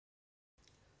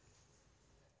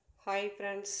Hi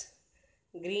friends,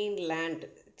 Greenland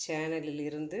சேனலில்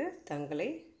இருந்து தங்களை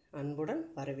அன்புடன்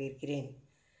வரவேற்கிறேன்.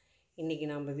 இன்றைக்கி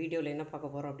நம்ம வீடியோவில் என்ன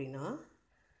பார்க்க போகிறோம் அப்படின்னா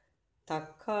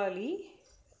தக்காளி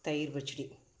தயிர் பச்சடி.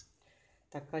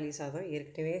 தக்காளி சாதம்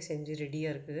ஏற்கனவே செஞ்சு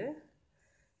ரெடியாக இருக்குது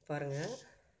பாருங்கள்.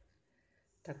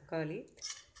 தக்காளி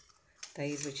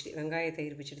தயிர் பச்சடி, வெங்காய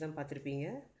தயிர் பச்சடி தான் பார்த்துருப்பீங்க.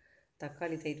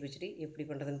 தக்காளி தயிர் பச்சடி எப்படி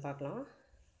பண்ணுறதுன்னு பார்க்கலாம்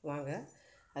வாங்க.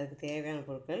 அதுக்கு தேவையான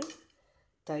பொருட்கள்: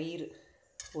 தயிர்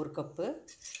 1 கப்பு,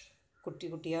 குட்டி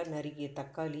குட்டியாக நறுக்கிய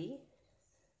தக்காளி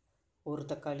 1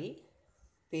 தக்காளி,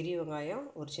 பெரிய வெங்காயம்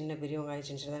ஒரு சின்ன பெரிய வெங்காயம்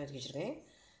சின்னதாக நறுக்கி வச்சுருக்கேன்,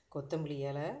 கொத்தமல்லி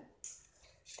இலை,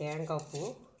 தேங்காய் பூ,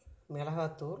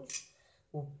 மிளகாத்தூள்,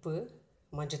 உப்பு,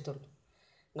 மஞ்சத்தூள்.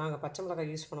 நாங்கள் பச்சை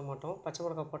மிளகாய் யூஸ் பண்ண மாட்டோம், பச்சை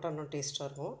மிளகாய் போட்டால் இன்னும் டேஸ்ட்டாக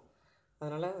இருக்கும்,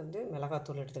 அதனால்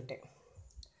மிளகாத்தூள் எடுத்துக்கிட்டேன்.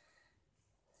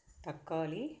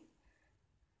 தக்காளி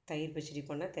தயிர் பச்சடி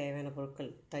பண்ண தேவையான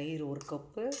பொருட்கள்: தயிர் 1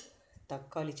 கப்பு,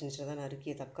 தக்காளி சின்னதாக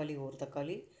நறுக்கிய தக்காளி 1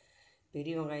 தக்காளி,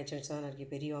 பெரிய வெங்காயம் சின்னதாக நறுக்கிய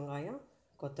பெரிய வெங்காயம்,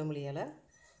 கொத்தமல்லி இலை,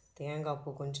 தேங்காய்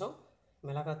பூ கொஞ்சம்,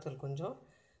 மிளகாத்தூள் கொஞ்சம்,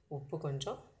 உப்பு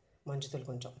கொஞ்சம், மஞ்சத்தூள்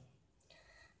கொஞ்சம்.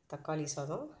 தக்காளி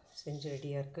சாதம் செஞ்சு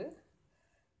ரெடியாக இருக்குது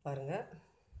பாருங்கள்.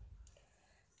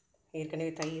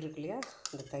 ஏற்கனவே தயிர் இருக்கு இல்லையா,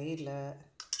 இந்த தயிரில்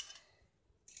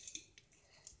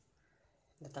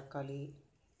இந்த தக்காளி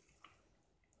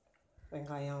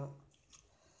வெங்காயம்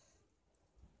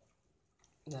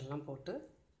இதெல்லாம் போட்டு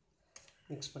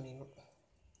மிக்ஸ் பண்ணிடணும்.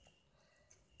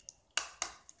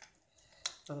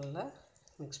 நல்லா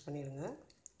மிக்ஸ் பண்ணிடுங்க.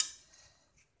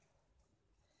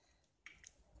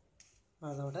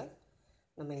 அதோட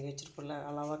நம்ம இங்கே வச்சுருக்கோம்ல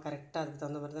அளவாக கரெக்டாக அதுக்கு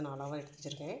தகுந்த மாதிரி தான் நான் அளவாக எடுத்து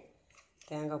வச்சுருக்கேன்.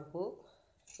 தேங்காய் பூ,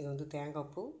 இது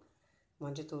தேங்காய் பூ,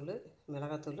 மஞ்சத்தூள்,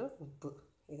 மிளகாத்தூள், உப்பு,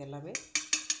 இது எல்லாமே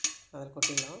அதில்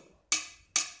கொட்டிடலாம்.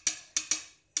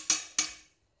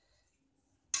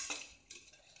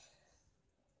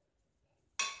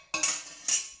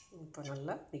 இப்போ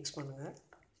நல்லா மிக்ஸ் பண்ணுங்கள்.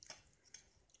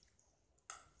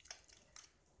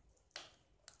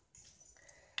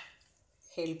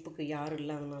 ஹெல்ப்புக்கு யாரும்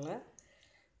இல்லாதனால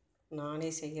நானே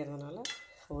செய்கிறதுனால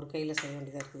ஒரு கையில் செய்ய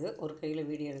வேண்டியதாக இருக்குது, ஒரு கையில்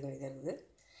வீடியோ எடுக்க வேண்டியதாக இருக்குது.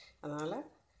 அதனால்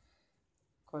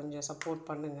கொஞ்சம் சப்போர்ட்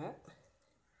பண்ணுங்கள்.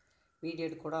 வீடியோ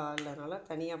எடுக்க கூட ஆகலைனால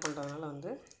தனியாக பண்ணுறதுனால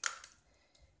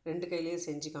 2 கையிலையும்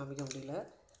செஞ்சு காமிக்க முடியல.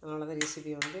 அதனால தான்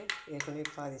ரெசிபியை ஏற்கனவே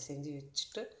பாதி செஞ்சு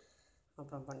வச்சுட்டு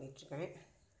அப்புறம் பண்ணிகிட்ருக்கேன்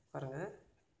பாருங்கள்.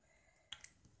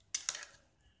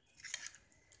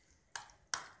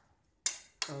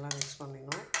 நல்லா மிக்ஸ்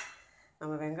பண்ணிடணும்.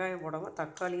 நம்ம வெங்காயம் போடாமல்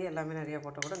தக்காளியே எல்லாமே நிறையா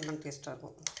போட்டால் கூட இன்னும் டேஸ்ட்டாக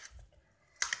இருக்கும்.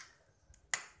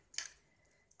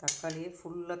 தக்காளியே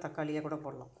ஃபுல்லாக தக்காளியாக கூட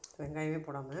போடலாம், வெங்காயமே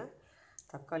போடாமல்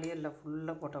தக்காளியே இல்லை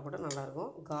ஃபுல்லாக போட்டால் கூட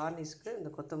நல்லாயிருக்கும். கார்னிஷ்க்கு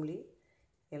இந்த கொத்தமல்லி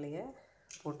இலையை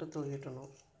போட்டு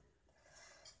தூவிட்டணும்.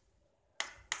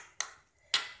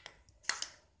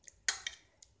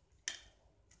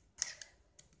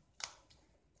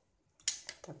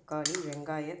 தக்காளி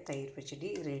வெங்காய தயிர் பச்சடி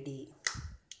ரெடி.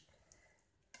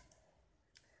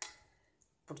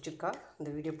 பிடிச்சிருக்கா? இந்த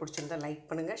வீடியோ பிடிச்சிருந்தா லைக்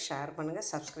பண்ணுங்கள், ஷேர் பண்ணுங்கள்,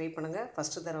 சப்ஸ்கிரைப் பண்ணுங்கள்.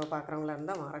 ஃபஸ்ட்டு தடவை பார்க்குறவங்களா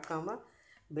இருந்தால் மறக்காமல்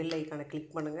பெல் ஐக்கானை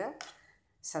கிளிக் பண்ணுங்கள்,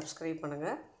 சப்ஸ்கிரைப்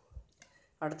பண்ணுங்கள்.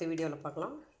 அடுத்த வீடியோவில்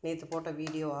பார்க்கலாம். நேற்று போட்ட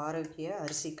வீடியோ ஆரோக்கிய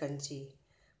அரிசி கஞ்சி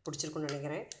பிடிச்சிருக்குன்னு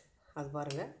நினைக்கிறேன். அது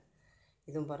பாருங்கள்,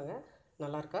 இதுவும் பாருங்கள்,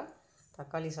 நல்லாயிருக்கா?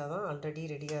 தக்காளி சாதம் ஆல்ரெடி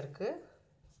ரெடியாக இருக்குது.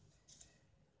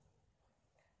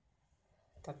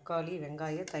 தக்காளி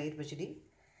வெங்காய தயிர் பச்சடி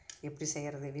எப்படி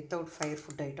செய்கிறது வித்தவுட் ஃபயர்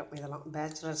ஃபுட் ஐட்டம். இதெல்லாம்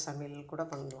பேச்சுலர் சமையல் கூட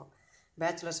பண்ணலாம்.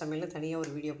 பேச்சுலர் சமையல்னு தனியாக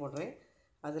ஒரு வீடியோ போடுறேன்.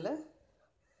 அதில்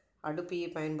அடுப்பையை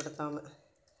பயன்படுத்தாமல்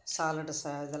சாலடு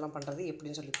இதெல்லாம் பண்ணுறது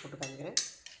எப்படின்னு சொல்லி போட்டு காமிக்கிறேன்.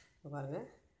 பாருங்கள்,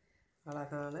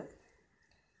 அழகான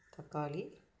தக்காளி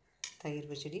தயிர்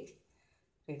பச்சடி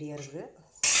ரெடியாக இருக்குது.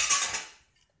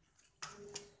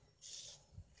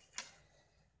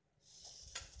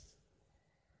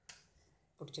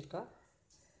 பிடிச்சிருக்கா?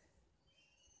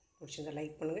 பிடிச்சிருந்தா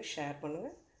லைக் பண்ணுங்கள், ஷேர்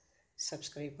பண்ணுங்கள்,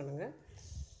 சப்ஸ்கிரைப் பண்ணுங்கள்.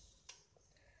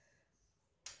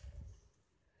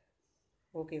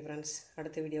 ஓகே ஃப்ரெண்ட்ஸ்,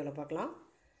 அடுத்த வீடியோவில் பார்க்கலாம்.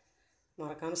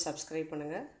 மறக்காமல் சப்ஸ்கிரைப்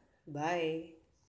பண்ணுங்கள். பாய்.